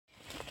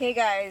Hey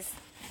guys,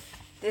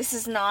 this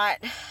is not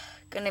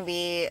gonna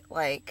be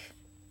like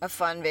a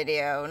fun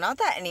video. Not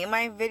that any of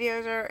my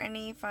videos are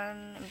any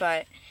fun,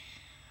 but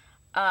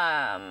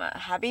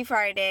happy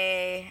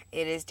Friday.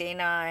 It is day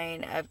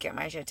 9 of Get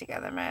My Shit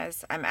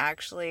Togethermas. I'm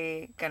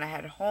actually gonna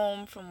head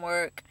home from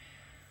work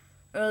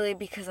early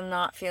because I'm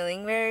not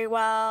feeling very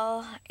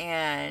well,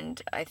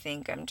 and I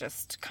think I'm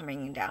just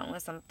coming down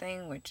with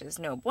something, which is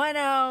no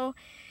bueno.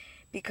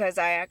 Because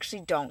I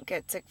actually don't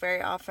get sick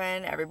very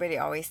often. Everybody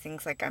always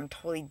thinks like I'm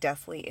totally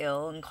deathly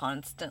ill and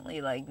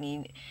constantly like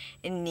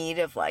in need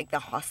of like the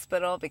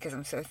hospital because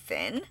I'm so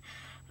thin.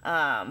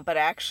 But I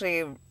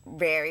actually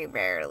very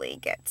rarely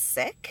get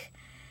sick.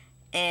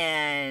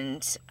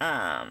 And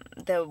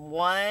the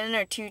 1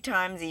 or 2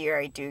 times a year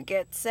I do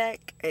get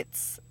sick,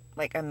 it's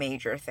like a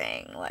major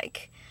thing.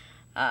 Like,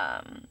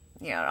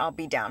 I'll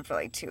be down for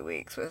like 2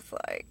 weeks with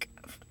like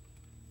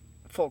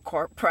full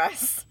court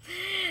press,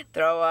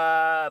 throw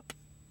up,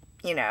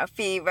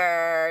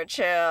 fever,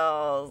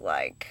 chills,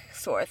 like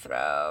sore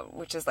throat,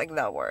 which is like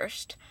the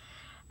worst.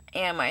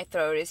 And my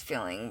throat is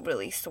feeling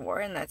really sore,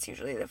 and that's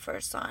usually the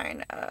first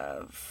sign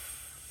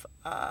of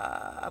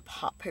a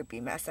hot poopy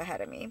mess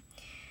ahead of me.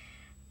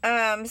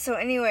 So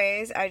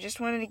anyways, I just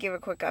wanted to give a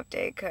quick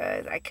update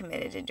because I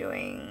committed to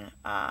doing,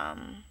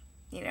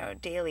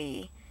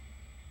 daily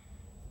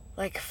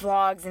like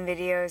vlogs and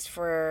videos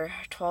for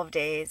 12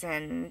 days,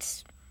 and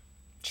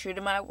true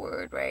to my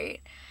word,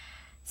 right?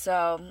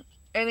 So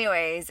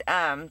anyways,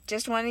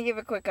 just want to give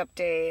a quick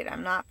update.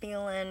 I'm not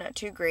feeling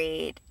too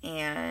great,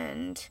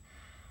 and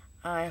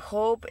I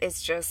hope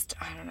it's just,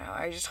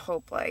 I just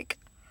hope, like,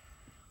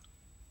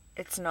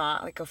 it's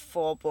not, like, a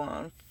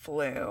full-blown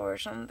flu or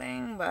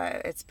something,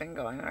 but it's been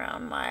going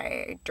around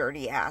my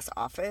dirty-ass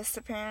office,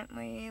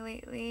 apparently,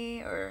 lately,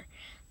 or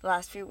the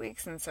last few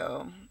weeks, and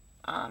so,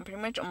 pretty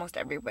much almost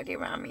everybody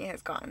around me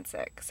has gotten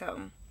sick,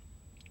 so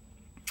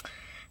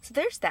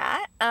there's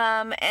that.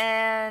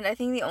 And I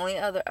think the only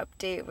other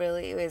update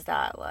really is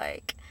that,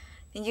 like,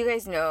 I think you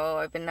guys know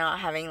I've been not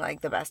having,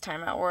 like, the best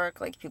time at work.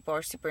 Like, people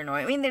are super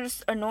annoying. I mean, they're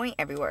just annoying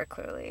everywhere,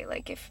 clearly.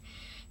 Like, if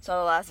you saw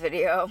the last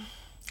video,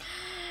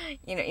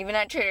 even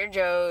at Trader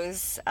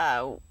Joe's,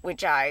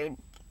 which I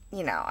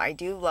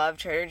do love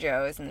Trader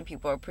Joe's, and the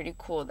people are pretty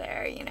cool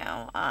there,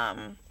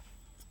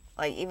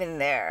 like, even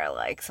there,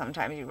 like,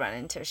 sometimes you run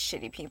into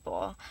shitty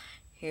people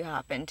who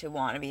happen to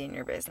want to be in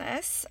your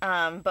business,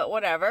 but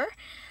whatever.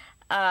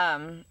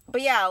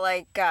 But yeah,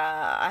 like,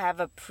 I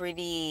have a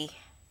pretty,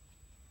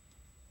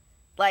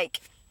 like,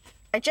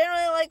 I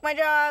generally like my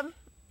job.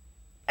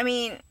 I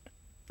mean,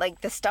 like,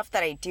 the stuff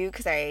that I do,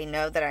 because I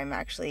know that I'm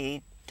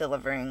actually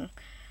delivering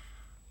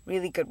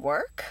really good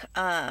work,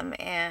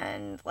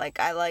 and,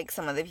 like, I like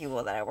some of the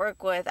people that I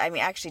work with. I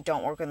mean, I actually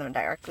don't work with them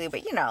directly,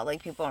 but,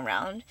 like, people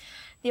around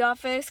the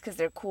office, because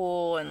they're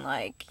cool, and,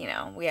 like,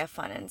 we have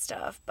fun and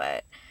stuff,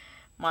 but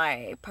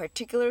my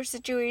particular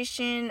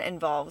situation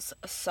involves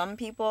some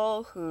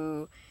people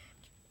who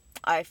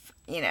I've,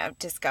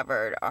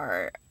 discovered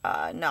are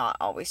not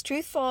always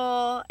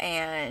truthful,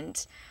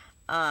 and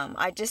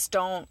I just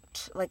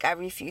don't, like, I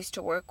refuse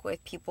to work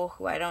with people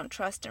who I don't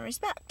trust and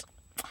respect.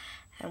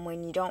 And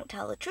when you don't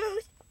tell the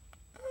truth,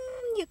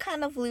 you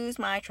kind of lose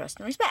my trust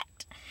and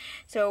respect.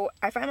 So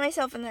I find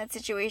myself in that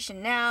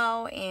situation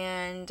now,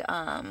 and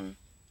I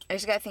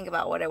just gotta think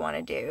about what I want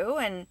to do,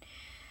 and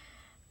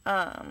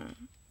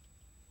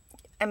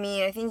I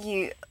mean, I think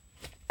you,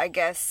 I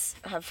guess,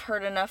 have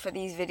heard enough of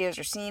these videos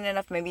or seen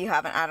enough. Maybe you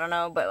haven't, I don't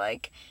know. But,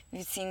 like, if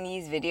you've seen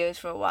these videos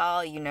for a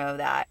while, you know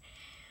that,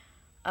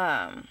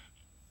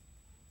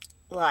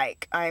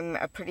 like, I'm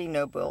a pretty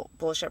no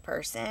bullshit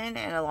person.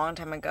 And a long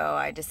time ago,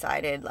 I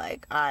decided,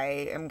 like,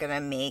 I am going to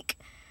make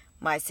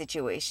my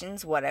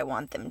situations what I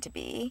want them to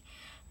be.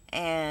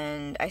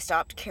 And I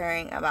stopped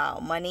caring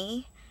about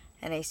money,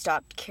 and I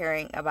stopped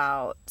caring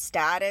about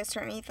status or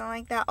anything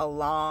like that a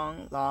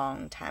long,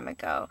 long time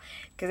ago.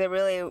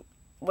 Because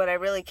what I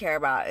really care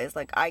about is,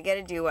 like, I get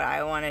to do what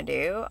I want to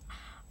do.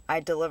 I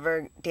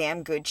deliver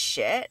damn good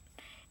shit,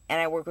 and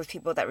I work with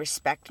people that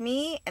respect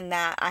me and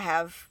that I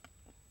have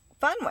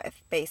fun with,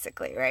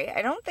 basically, right?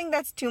 I don't think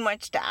that's too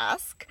much to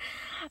ask.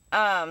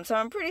 So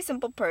I'm a pretty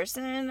simple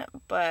person,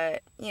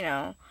 but,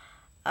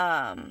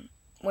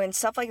 when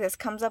stuff like this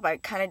comes up, I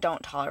kind of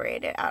don't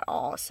tolerate it at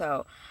all.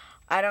 So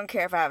I don't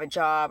care if I have a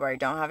job or I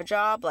don't have a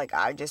job. Like,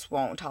 I just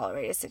won't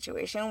tolerate a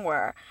situation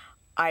where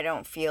I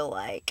don't feel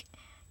like,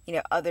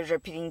 others are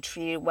being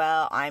treated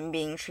well, I'm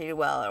being treated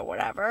well, or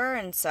whatever.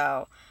 And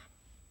so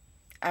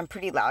I'm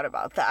pretty loud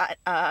about that.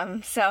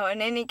 So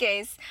in any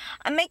case,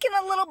 I'm making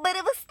a little bit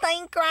of a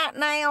stink right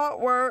now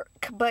at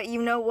work. But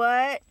you know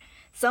what?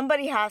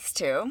 Somebody has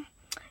to.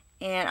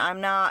 And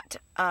I'm not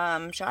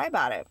shy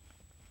about it.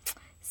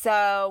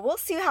 So we'll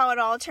see how it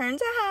all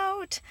turns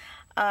out.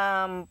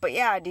 But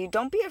yeah, dude,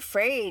 don't be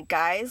afraid,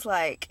 guys.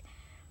 Like,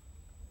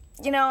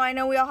 I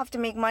know we all have to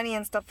make money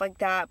and stuff like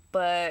that,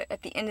 but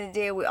at the end of the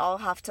day, we all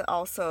have to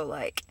also,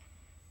 like,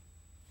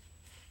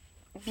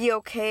 be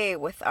okay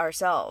with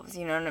ourselves,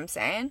 you know what I'm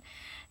saying?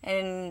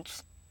 And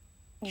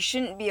you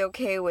shouldn't be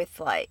okay with,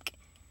 like,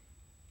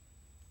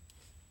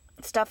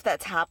 stuff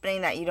that's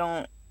happening that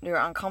you're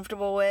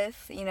uncomfortable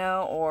with, you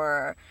know,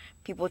 or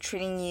people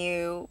treating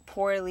you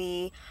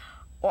poorly,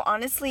 or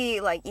honestly,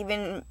 like,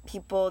 even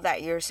people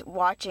that you're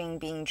watching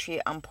being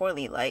treated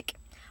poorly, like,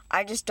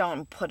 I just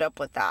don't put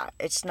up with that.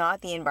 It's not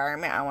the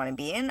environment I want to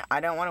be in. I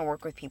don't want to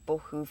work with people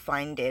who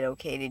find it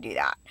okay to do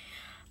that.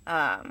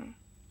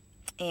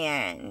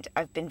 And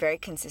I've been very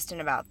consistent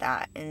about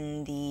that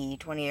in the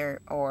 20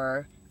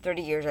 or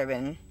 30 years I've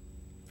been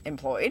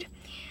employed,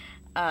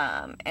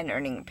 and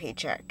earning a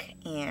paycheck.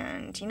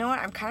 And you know what?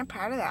 I'm kind of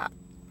proud of that.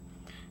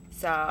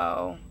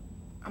 So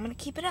I'm going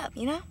to keep it up,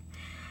 you know?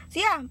 So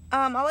yeah,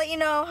 I'll let you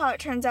know how it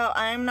turns out.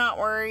 I'm not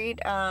worried,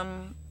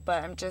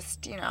 but I'm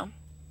just, you know,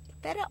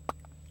 fed up.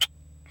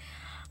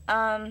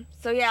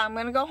 So yeah, I'm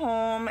gonna go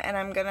home and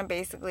I'm gonna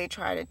basically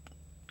try to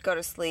go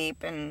to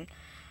sleep and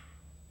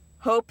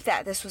hope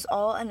that this was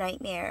all a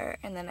nightmare,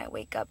 and then I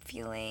wake up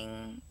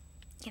feeling,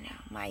 you know,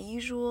 my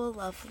usual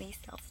lovely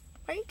self,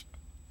 right?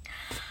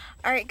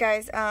 Alright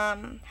guys,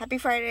 happy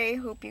Friday.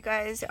 Hope you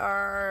guys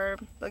are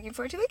looking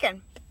forward to the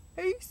weekend.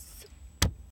 Peace.